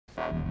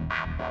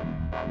What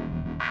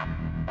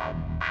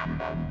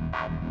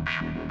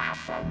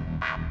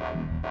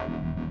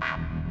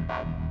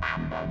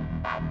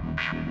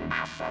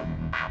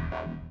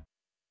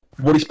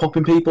is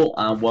popping, people,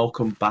 and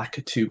welcome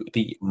back to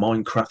the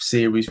Minecraft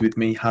series with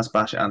me,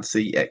 Hazbash, and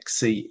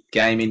CXC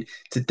Gaming.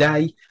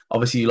 Today,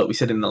 obviously, like we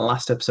said in the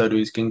last episode,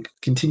 we're going to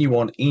continue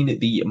on in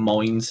the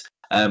mines,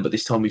 but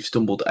this time we've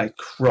stumbled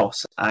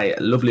across a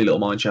lovely little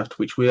mine shaft,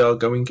 which we are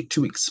going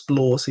to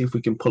explore, see if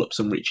we can pull up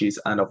some riches,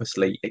 and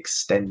obviously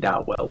extend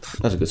our wealth.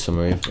 That's a good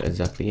summary of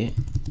exactly it.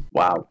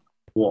 Wow,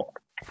 what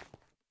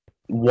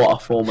a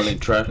formal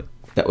intro.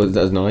 That was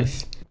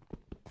nice.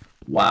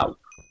 Wow.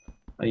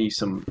 I use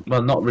some,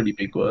 well, not really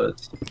big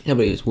words. Yeah,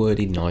 but it was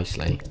worded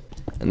nicely,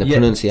 and the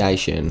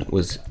pronunciation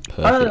was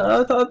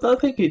perfect. I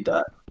think it.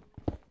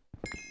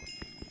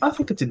 I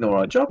think I did an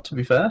alright job, to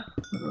be fair.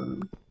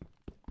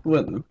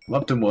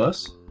 I've done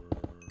worse.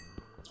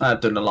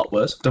 I've done a lot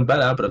worse. I've done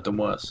better, but I've done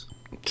worse.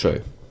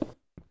 True.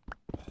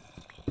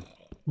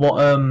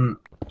 What?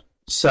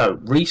 So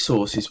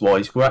resources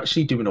wise, we're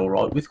actually doing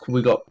alright.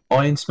 We got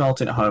iron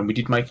smelting at home. We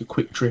did make a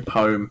quick trip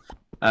home,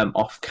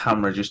 off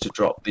camera just to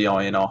drop the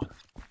iron off.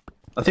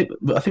 I think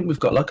we've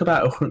got like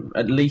about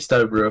at least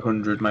over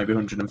 100, maybe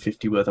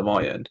 150 worth of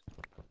iron.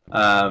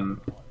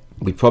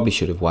 We probably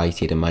should have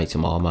waited and made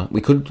some armor.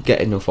 We could get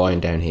enough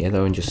iron down here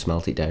though, and just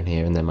smelt it down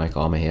here and then make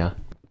armor here.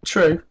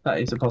 True, that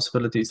is a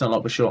possibility. It's not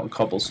like we're short on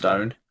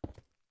cobblestone.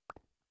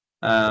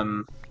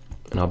 And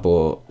I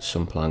bought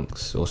some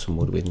planks or some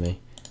wood with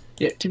me.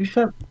 Yeah, to be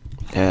fair.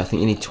 I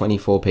think you need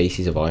 24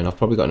 pieces of iron. I've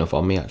probably got enough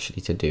on me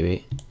actually to do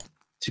it.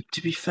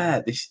 To be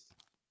fair, this.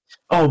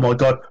 Oh my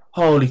god!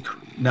 Holy.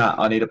 Nah,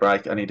 I need a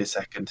break. I need a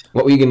second.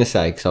 What were you gonna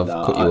say? Because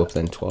I've cut you up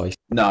then twice.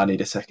 No, I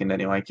need a second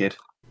anyway, kid.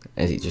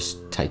 Is it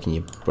just taking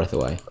your breath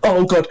away?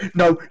 Oh god!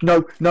 No!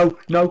 No! No!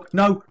 No!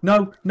 No!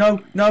 No! No!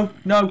 No!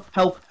 No!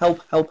 Help!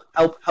 Help! Help!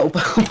 Help! Help!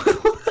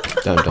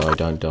 Don't die!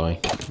 Don't die!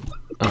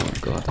 Oh my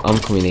god! I'm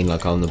coming in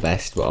like I'm the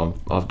best, but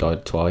I've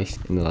died twice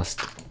in the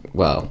last.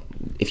 Well,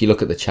 if you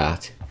look at the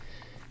chat,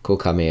 Cool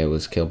Camille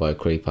was killed by a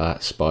creeper,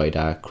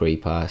 spider,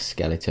 creeper,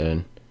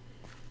 skeleton.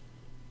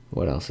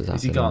 What else has happened?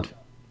 Is he gone?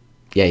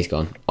 Yeah, he's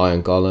gone.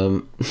 Iron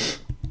Golem.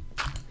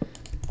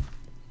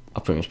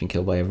 I've pretty much been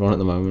killed by everyone at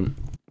the moment.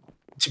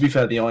 To be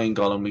fair, the Iron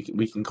Golem,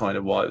 we can kind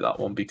of wipe that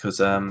one because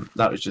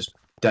that was just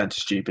down to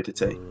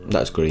stupidity.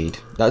 That's greed.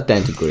 That's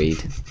down to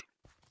greed.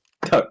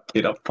 Don't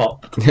get up,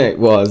 pop. It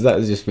was. That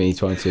was just me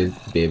trying to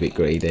be a bit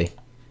greedy.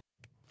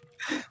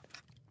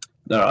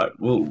 Alright,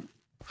 well.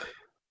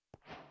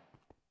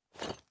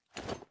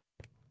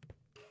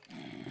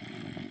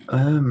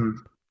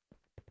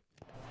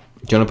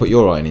 Do you want to put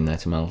your iron in there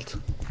to melt?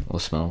 Or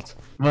smelt?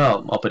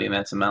 Well, I'll put it in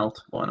there to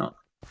melt. Why not?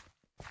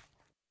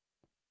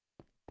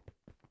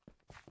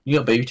 You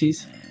got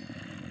booties?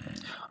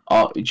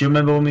 Oh, do you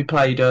remember when we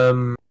played,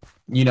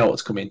 you know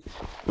what's coming.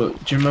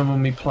 But do you remember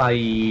when we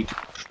played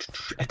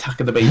Attack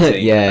of the B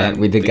Team? Yeah,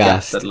 with the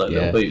gas.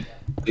 Yeah.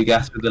 The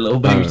gas with the little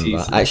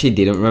booties. I actually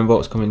didn't remember what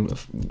was coming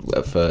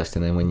at first,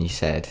 and then when you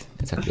said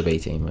Attack of the B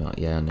Team, like,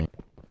 yeah, I knew.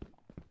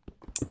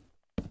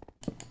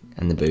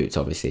 And the boots,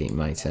 obviously, it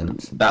made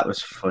sense. That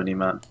was funny,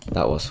 man.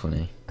 That was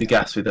funny. The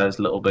gas with those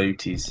little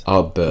booties.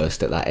 I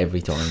burst at that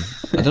every time.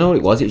 I don't know what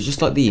it was. It was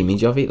just like the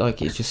image of it.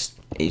 Like it's just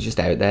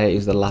out there. It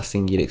was the last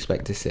thing you'd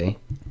expect to see.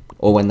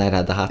 Or when they'd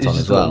had the hat on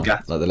as well,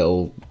 like the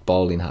little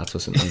bowling hat or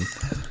something.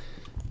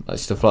 Like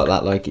stuff like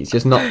that. Like it's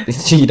just not.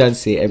 You don't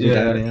see it every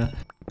day on here.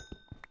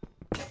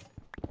 Do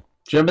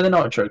you remember the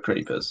Nitro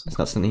Creepers? It's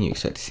not something you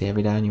expect to see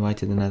every day on your way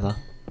to the Nether.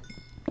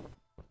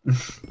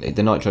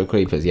 The Nitro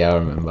Creepers, yeah, I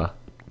remember.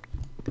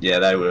 Yeah,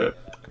 they were.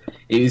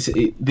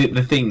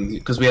 The thing,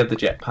 because we had the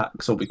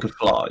jetpack, so we could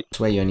fly. It's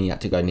where you only had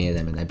to go near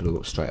them and they blew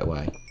up straight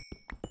away.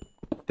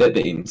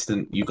 The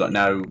instant you got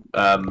no,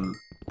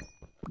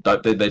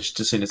 they just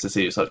as soon as they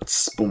see it, it's like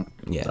boom.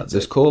 Yeah,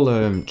 there's cool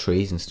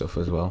trees and stuff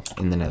as well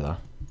in the Nether.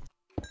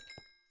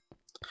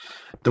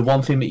 The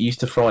one thing that used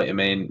to frighten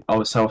me, and I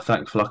was so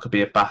thankful I could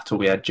be a bat or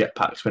we had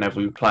jetpacks whenever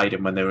we played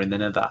them when they were in the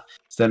Nether.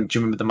 So then, do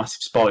you remember the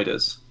massive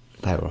spiders?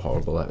 They were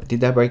horrible. Did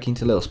they break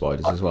into little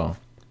spiders as well?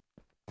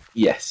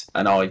 Yes,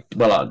 and I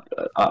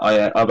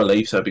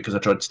believe so because I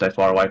tried to stay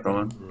far away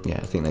from them. Yeah,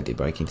 I think they did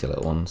break into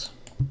little ones.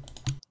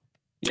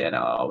 Yeah, no,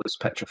 I was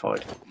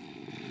petrified.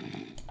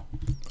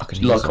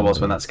 Like I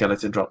was when that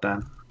skeleton dropped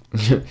down.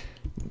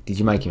 Did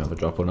you make him have a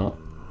drop or not?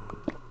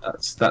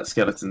 That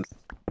skeleton.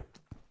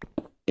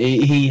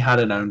 He had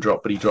an own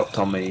drop, but he dropped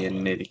on me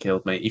and nearly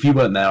killed me. If you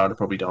weren't there, I'd have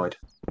probably died.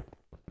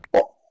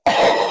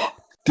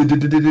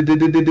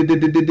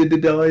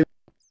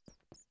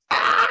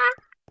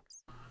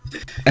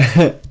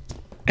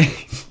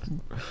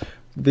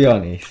 Be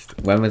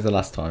honest, when was the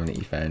last time that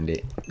you found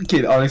it?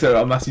 Kid, honestly, I've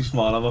got a massive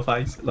smile on my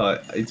face.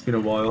 Like, it's been a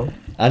while.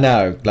 I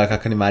know, like I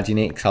can imagine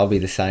it, because I'll be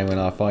the same when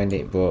I find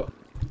it, but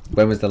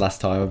when was the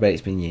last time? I bet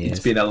it's been years. It's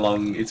been a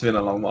long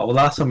while. Well,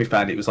 last time we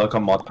found it was like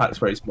on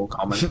modpacks where it's more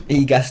common.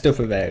 You gassed up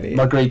about it.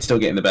 My greed's still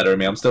getting the better of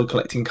me. I'm still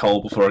collecting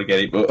coal before I get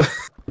it, but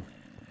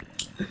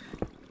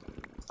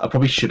I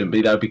probably shouldn't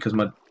be though because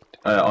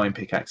iron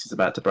pickaxe is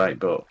about to break,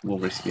 but we'll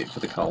risk it for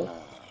the coal.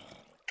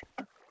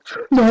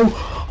 No!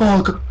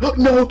 Oh god!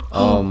 No!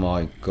 Oh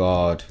my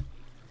god!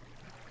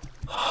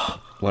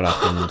 What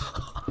happened?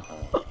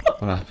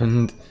 What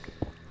happened?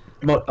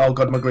 Oh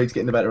god, my greed's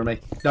getting the better of me.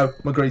 No,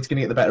 my greed's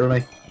gonna get the better of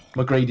me.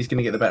 My greed is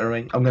gonna get the better of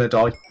me. I'm gonna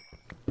die.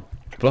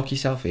 Block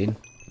yourself in.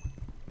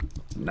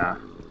 Nah.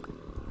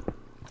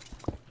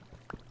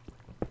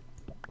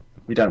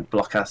 We don't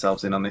block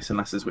ourselves in on this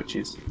unless there's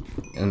witches.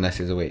 Unless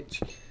there's a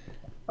witch.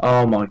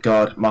 Oh my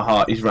god, my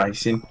heart is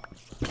racing.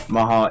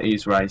 My heart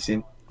is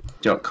racing.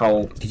 Got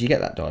coal. Did you get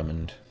that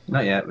diamond?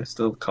 Not yet, we're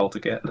still coal to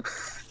get.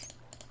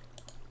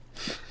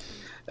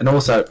 And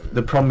also,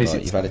 the problem is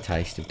Right, you've had a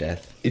taste of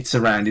death. it's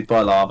surrounded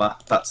by lava.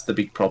 That's the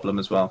big problem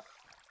as well.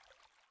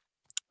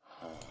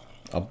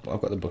 I've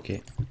got the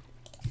bucket.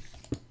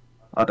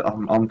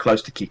 I'm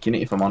close to kicking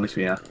it, if I'm honest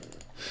with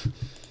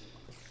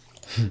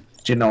you.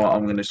 Do you know what?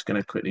 I'm just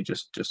gonna quickly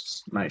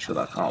just make sure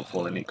that I can't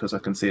fall in it, because I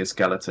can see a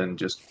skeleton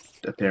just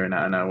appearing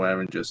out of nowhere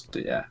and just,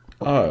 yeah.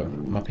 Oh,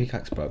 my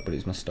pickaxe broke, but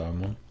it's my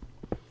stone one.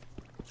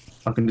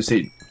 I can just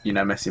see, you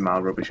know, messing my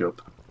rubbish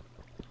up.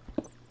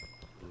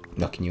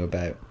 Knocking you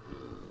about.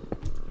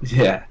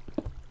 Yeah.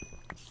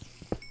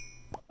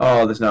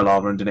 Oh, there's no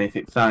lava underneath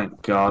it.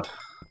 Thank God.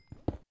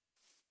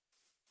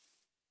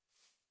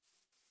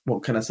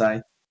 What can I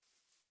say?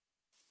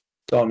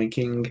 Diamond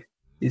King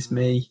is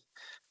me.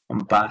 I'm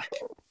back.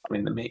 I'm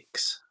in the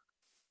mix.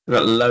 I've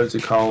got loads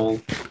of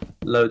coal,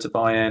 loads of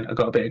iron. I've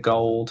got a bit of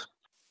gold.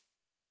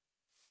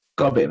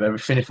 Got a bit of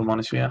everything, if I'm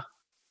honest with you.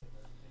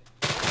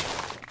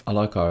 I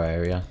like our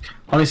area.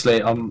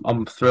 Honestly,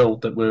 I'm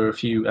thrilled that we're a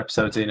few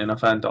episodes in and I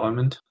found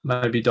diamond.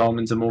 Maybe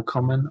diamonds are more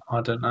common.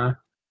 I don't know.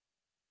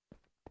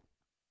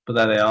 But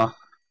there they are.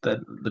 They're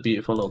the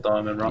beautiful little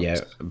diamond rocks. Yeah,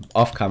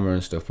 off camera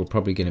and stuff, we're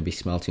probably going to be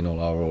smelting all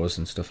our ores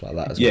and stuff like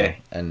that as well.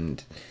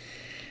 And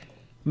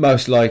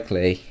most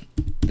likely,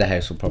 the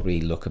house will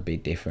probably look a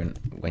bit different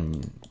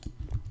when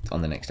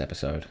on the next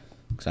episode.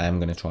 Because I am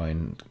going to try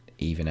and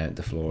even out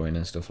the flooring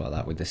and stuff like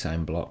that with the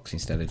same blocks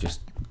instead of just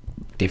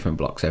different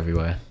blocks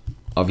everywhere.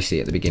 Obviously,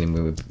 at the beginning, we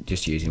were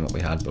just using what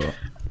we had, but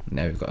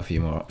now we've got a few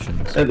more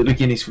options. At the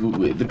beginning,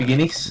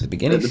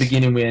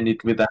 we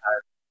ended with the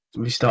house.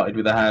 We started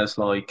with the house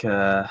like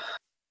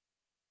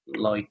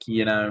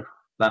you know,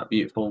 that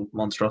beautiful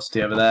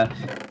monstrosity over there.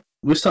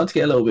 We're starting to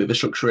get a little bit of a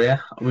structure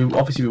here. I mean,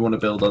 obviously, we want to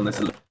build on this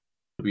a little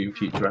bit in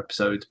future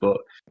episodes, but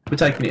we're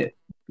taking it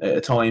at a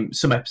time.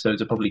 Some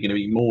episodes are probably going to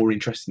be more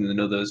interesting than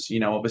others.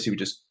 You know, obviously, we're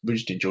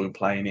just enjoying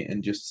playing it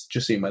and just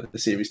seeing where the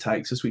series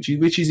takes us, which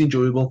is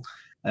enjoyable.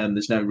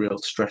 There's no real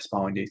stress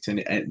behind it,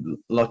 and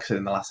like I said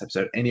in the last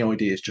episode, any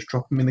ideas, just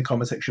drop them in the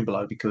comment section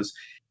below, because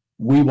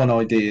we want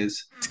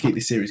ideas to keep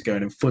the series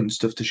going and fun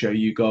stuff to show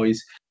you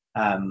guys.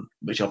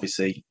 Which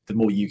obviously, the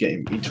more you get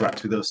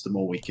interact with us, the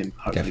more we can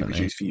hopefully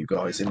produce for you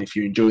guys. And if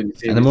you're enjoying the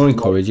series, and the more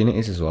encouraging it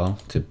is as well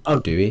to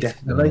do it,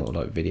 definitely, and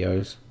more, like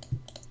videos.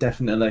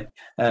 Definitely.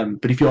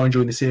 But if you are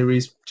enjoying the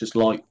series, just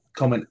like,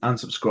 comment, and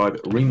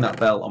subscribe. Ring that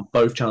bell on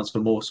both channels for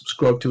more.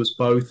 Subscribe to us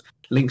both.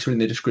 Links are in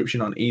the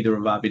description on either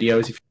of our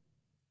videos. If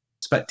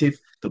perspective,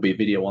 there'll be a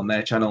video on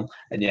their channel,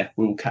 and yeah,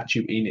 we will catch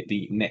you in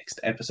the next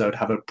episode.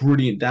 Have a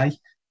brilliant day,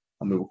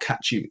 and we will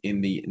catch you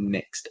in the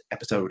next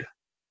episode.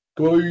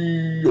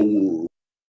 Bye.